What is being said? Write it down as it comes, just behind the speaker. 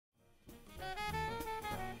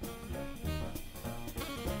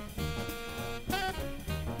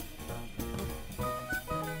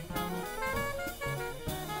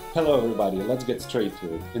Hello everybody, let's get straight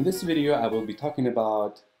to it. In this video I will be talking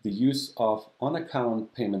about the use of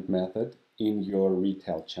on-account payment method in your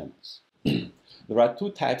retail channels. There are two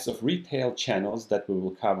types of retail channels that we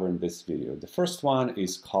will cover in this video. The first one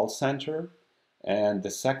is call center and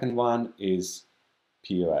the second one is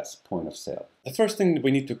POS, point of sale. The first thing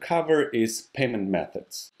we need to cover is payment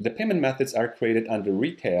methods. The payment methods are created under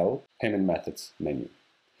Retail Payment Methods menu.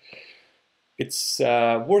 It's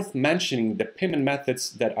worth mentioning that payment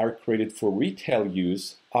methods that are created for retail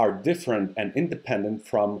use are different and independent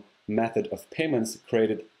from method of payments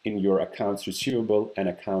created in your accounts receivable and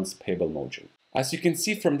accounts payable module. As you can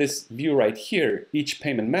see from this view right here, each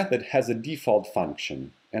payment method has a default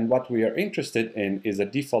function. And what we are interested in is a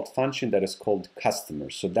default function that is called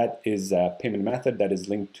customer. So that is a payment method that is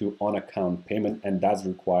linked to on-account payment and does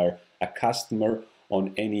require a customer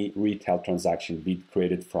on any retail transaction, be it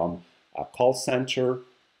created from a call center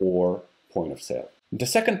or point of sale. The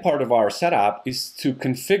second part of our setup is to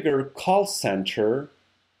configure call center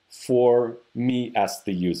for me as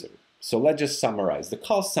the user. So let's just summarize. The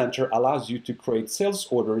call center allows you to create sales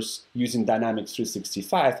orders using Dynamics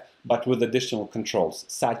 365, but with additional controls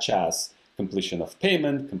such as completion of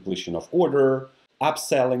payment, completion of order,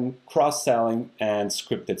 upselling, cross-selling, and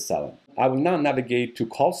scripted selling. I will now navigate to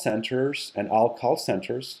call centers and all call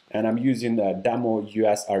centers, and I'm using the demo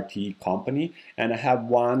US RTE company, and I have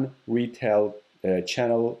one retail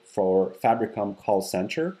channel for Fabricom call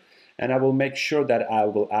center, and I will make sure that I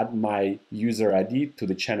will add my user ID to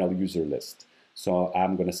the channel user list. So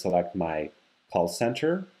I'm going to select my call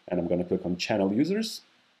center, and I'm going to click on channel users.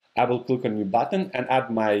 I will click on new button and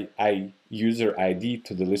add my user ID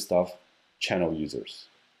to the list of channel users.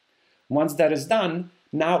 Once that is done,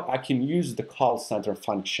 now I can use the call center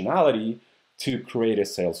functionality to create a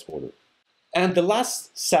sales order. And the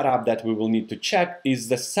last setup that we will need to check is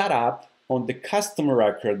the setup on the customer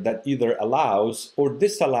record that either allows or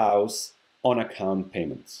disallows on-account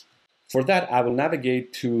payments. For that, I will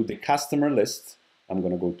navigate to the customer list. I'm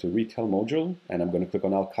going to go to retail module and I'm going to click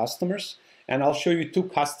on all customers, and I'll show you two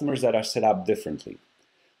customers that are set up differently.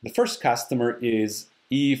 The first customer is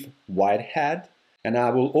Eve Whitehead, and I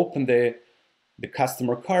will open the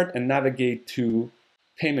customer card and navigate to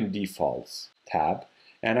payment defaults tab,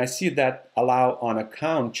 and I see that allow on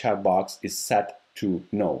account checkbox is set to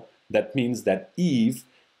no. That means that Eve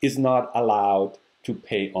is not allowed to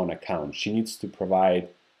pay on account. She needs to provide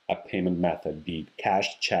a payment method, be it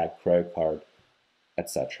cash, check, credit card,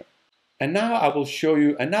 etc. And now I will show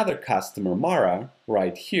you another customer, Mara,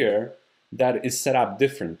 right here, that is set up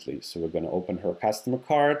differently. So we're going to open her customer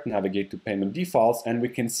card, navigate to payment defaults, and we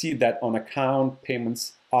can see that on account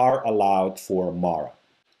payments are allowed for Mara.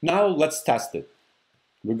 Now let's test it.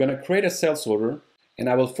 We're going to create a sales order, and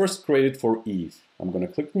I will first create it for Eve. I'm going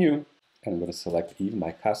to click new, and I'm going to select Eve,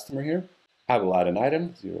 my customer here. I will add an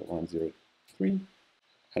item, 0103, and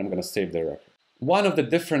I'm going to save the record. One of the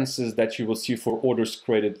differences that you will see for orders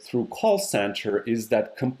created through call center is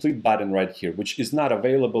that complete button right here, which is not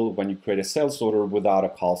available when you create a sales order without a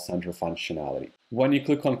call center functionality. When you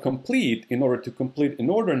click on complete, in order to complete an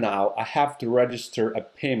order now, I have to register a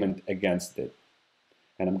payment against it.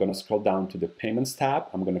 And I'm going to scroll down to the payments tab.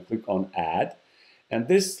 I'm going to click on add. And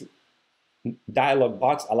this dialog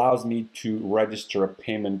box allows me to register a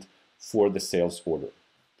payment for the sales order.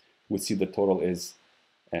 We see the total is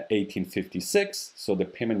 1856, so the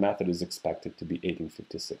payment method is expected to be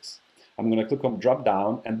 1856. I'm going to click on drop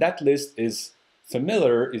down, and that list is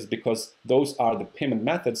familiar is because those are the payment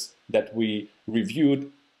methods that we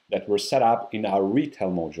reviewed that were set up in our retail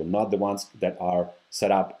module, not the ones that are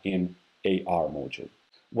set up in AR module.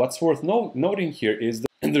 What's worth noting here is that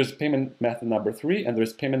there's payment method number 3 and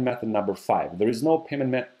there's payment method number 5. There is no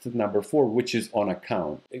payment method number 4, which is on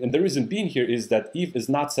account. And the reason being here is that Eve is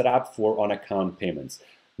not set up for on account payments.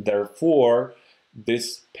 Therefore,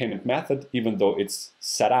 this payment method, even though it's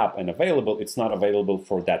set up and available, it's not available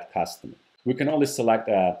for that customer. We can only select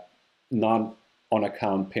a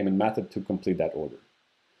non-on-account payment method to complete that order.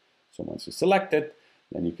 So once you select it,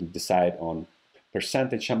 then you can decide on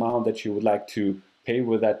percentage amount that you would like to pay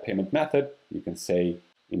with that payment method. You can say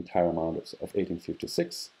entire amount of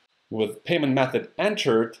 1856. With payment method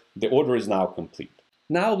entered, the order is now complete.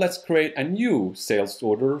 Now let's create a new sales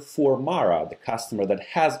order for Mara, the customer that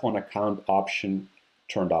has on-account option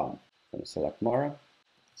turned on. I'm going to select Mara,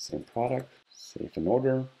 same product, save an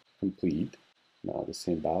order, complete. Now the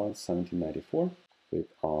same balance, 1794. Click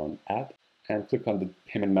on add and click on the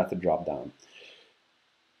payment method drop down.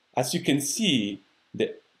 As you can see,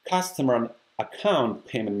 the customer account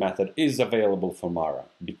payment method is available for Mara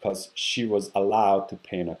because she was allowed to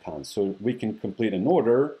pay an account. So we can complete an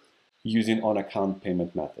order using on-account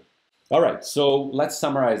payment method. All right, so let's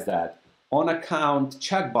summarize that. On-account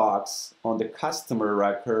checkbox on the customer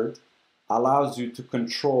record allows you to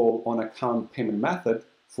control on-account payment method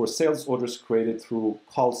for sales orders created through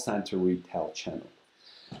call center retail channel.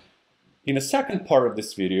 In the second part of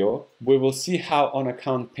this video, we will see how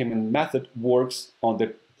on-account payment method works on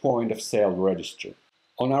the point of sale register.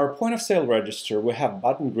 On our point of sale register, we have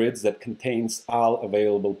button grids that contains all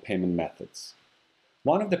available payment methods.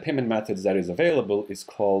 One of the payment methods that is available is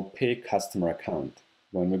called Pay Customer Account.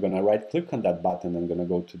 When we're going to right-click on that button and going to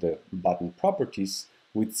go to the button properties,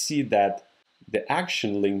 we see that the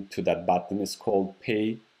action linked to that button is called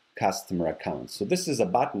Pay Customer Account. So this is a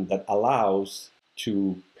button that allows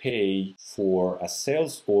to pay for a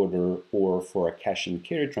sales order or for a cash and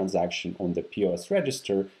carry transaction on the POS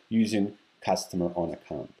register using customer on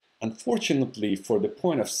account. Unfortunately, for the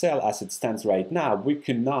point of sale as it stands right now, we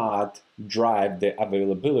cannot drive the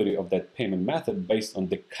availability of that payment method based on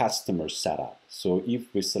the customer setup. So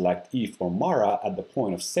if we select Eve or Mara at the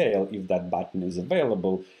point of sale, if that button is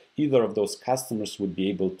available, either of those customers would be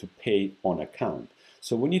able to pay on account.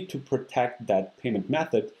 So we need to protect that payment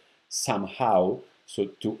method somehow, so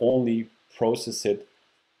to only process it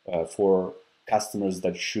for customers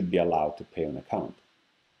that should be allowed to pay on account.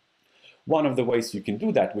 One of the ways you can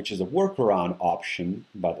do that, which is a workaround option,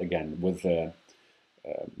 but again, with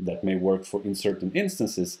that may work for in certain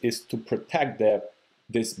instances, is to protect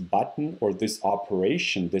this button or this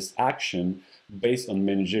operation, this action, based on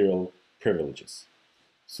managerial privileges.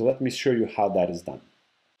 So let me show you how that is done.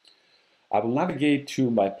 I will navigate to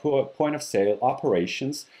my point of sale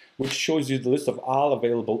operations, which shows you the list of all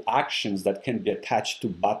available actions that can be attached to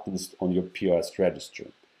buttons on your POS register.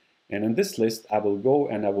 And in this list, I will go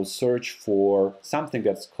and I will search for something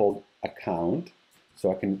that's called account.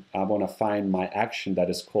 So I want to find my action that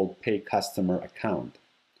is called Pay Customer Account,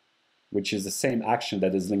 which is the same action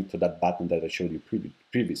that is linked to that button that I showed you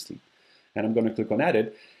previously. And I'm going to click on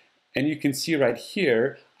Edit. And you can see right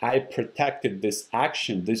here, I protected this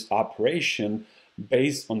action, this operation,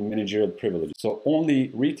 based on managerial privileges. So only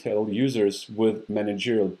retail users with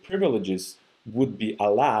managerial privileges would be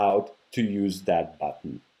allowed to use that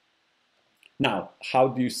button. Now, how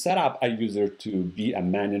do you set up a user to be a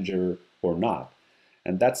manager or not?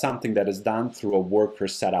 And that's something that is done through a worker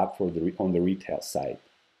setup on the retail side.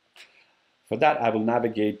 For that, I will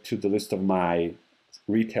navigate to the list of my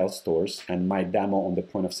retail stores, and my demo on the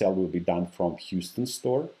point of sale will be done from Houston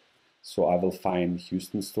store. So I will find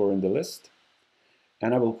Houston store in the list,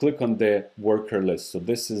 and I will click on the worker list. So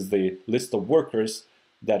this is the list of workers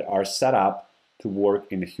that are set up to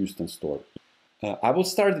work in the Houston store. I will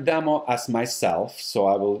start the demo as myself, so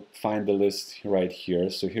I will find the list right here.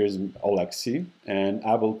 So here's Alexi, and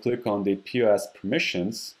I will click on the POS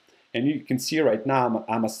permissions, and you can see right now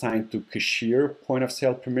I'm assigned to cashier point of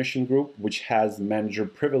sale permission group, which has manager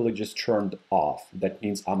privileges turned off. That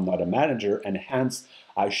means I'm not a manager, and hence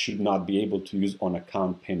I should not be able to use on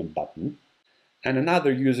account payment button. And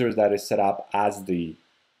another user that is set up as the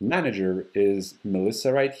manager is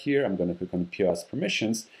Melissa right here. I'm going to click on POS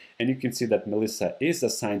permissions, and you can see that Melissa is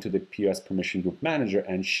assigned to the POS permission group manager,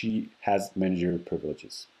 and she has managerial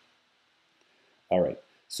privileges. All right,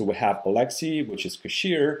 so we have Alexi, which is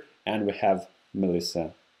cashier, and we have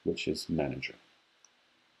Melissa, which is manager.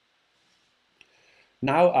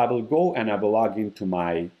 Now I will go and I will log into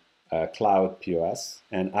my cloud POS,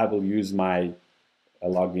 and I will use my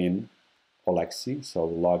login Alexi. So I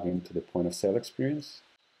will log into the point of sale experience.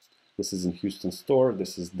 This is in Houston store.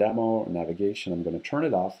 This is demo navigation. I'm going to turn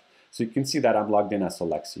it off. So you can see that I'm logged in as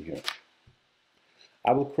Alexi here.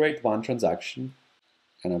 I will create one transaction,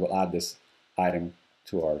 and I will add this item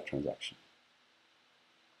to our transaction.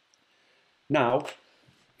 Now,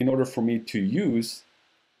 in order for me to use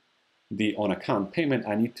the on-account payment,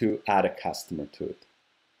 I need to add a customer to it.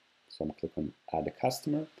 So I'm going to click on Add a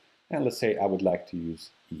Customer, and let's say I would like to use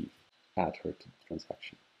Eve. Add her to the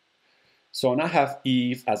transaction. So now I have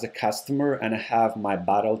Eve as a customer, and I have my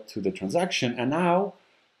battle to the transaction, and now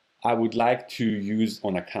I would like to use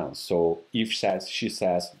on account. So Eve says, she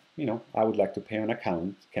says, you know, I would like to pay on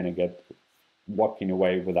account. Can I get walking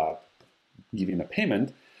away without giving a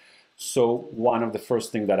payment? So one of the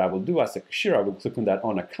first things that I will do as a cashier, I will click on that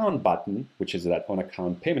on account button, which is that on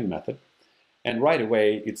account payment method. And right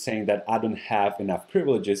away, it's saying that I don't have enough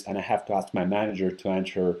privileges, and I have to ask my manager to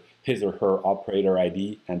enter his or her operator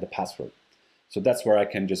ID and the password. So that's where I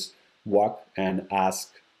can just walk and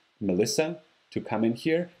ask Melissa to come in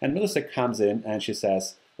here. And Melissa comes in and she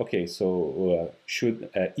says, okay, so should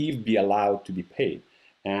Eve be allowed to be paid?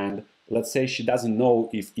 And let's say she doesn't know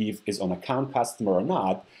if Eve is on account customer or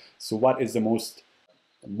not. So what is the most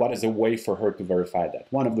what is a way for her to verify that?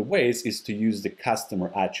 One of the ways is to use the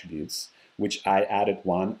customer attributes, which I added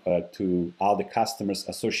one to all the customers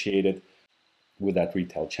associated with that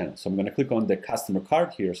retail channel. So I'm going to click on the customer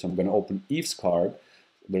card here. So I'm going to open Eve's card.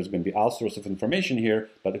 There's going to be all sorts of information here,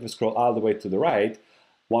 but if we scroll all the way to the right,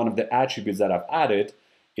 one of the attributes that I've added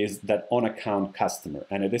is that on-account customer,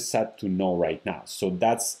 and it is set to no right now. So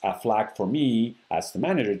that's a flag for me as the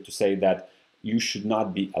manager to say that you should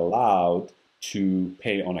not be allowed to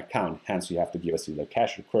pay on account. Hence, you have to give us either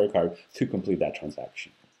cash or credit card to complete that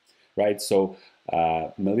transaction, right? So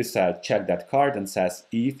Melissa checked that card and says,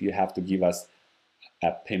 if you have to give us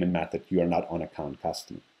a payment method, you are not on-account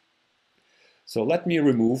customer. So let me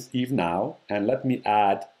remove Eve now, and let me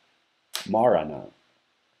add Mara now.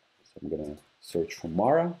 So I'm going to search for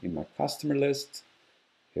Mara in my customer list.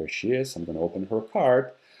 Here she is. I'm going to open her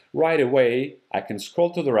card. Right away, I can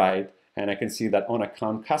scroll to the right, and I can see that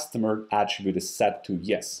on-account customer attribute is set to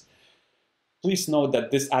yes. Please note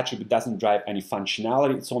that this attribute doesn't drive any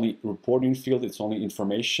functionality. It's only reporting field. It's only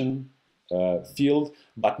information field,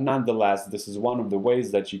 but nonetheless, this is one of the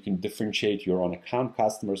ways that you can differentiate your on-account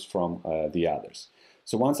customers from the others.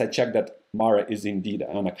 So once I check that Mara is indeed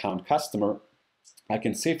an on-account customer, I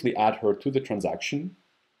can safely add her to the transaction.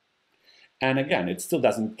 And again, it still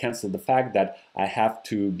doesn't cancel the fact that I have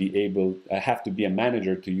to be a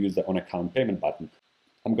manager to use the on-account payment button.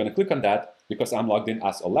 I'm going to click on that because I'm logged in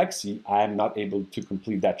as Alexi. I am not able to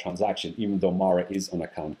complete that transaction, even though Mara is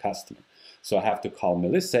on-account customer. So I have to call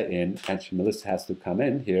Melissa in, and Melissa has to come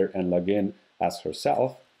in here and log in as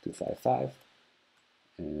herself, 255,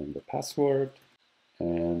 and the password,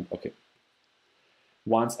 and okay.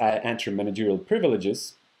 Once I enter managerial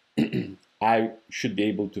privileges, I should be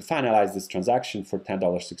able to finalize this transaction for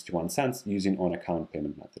 $10.61 using on-account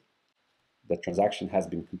payment method. The transaction has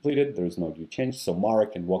been completed, there is no due change, so Mara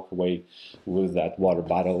can walk away with that water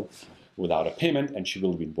bottle without a payment, and she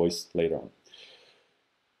will be invoiced later on.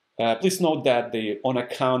 Please note that the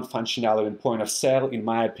on-account functionality and point of sale, in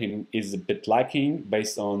my opinion, is a bit lacking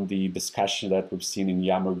based on the discussion that we've seen in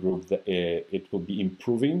Yammer group that it will be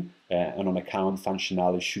improving. An on-account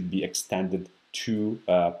functionality should be extended to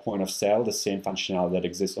point of sale. The same functionality that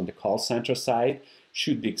exists on the call center side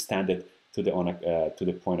should be extended to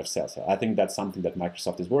the point of sale. So I think that's something that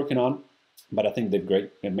Microsoft is working on, but I think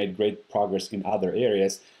they've made great progress in other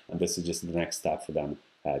areas, and this is just the next step for them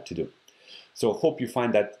to do. So hope you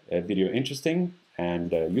find that video interesting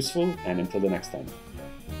and useful, and until the next time.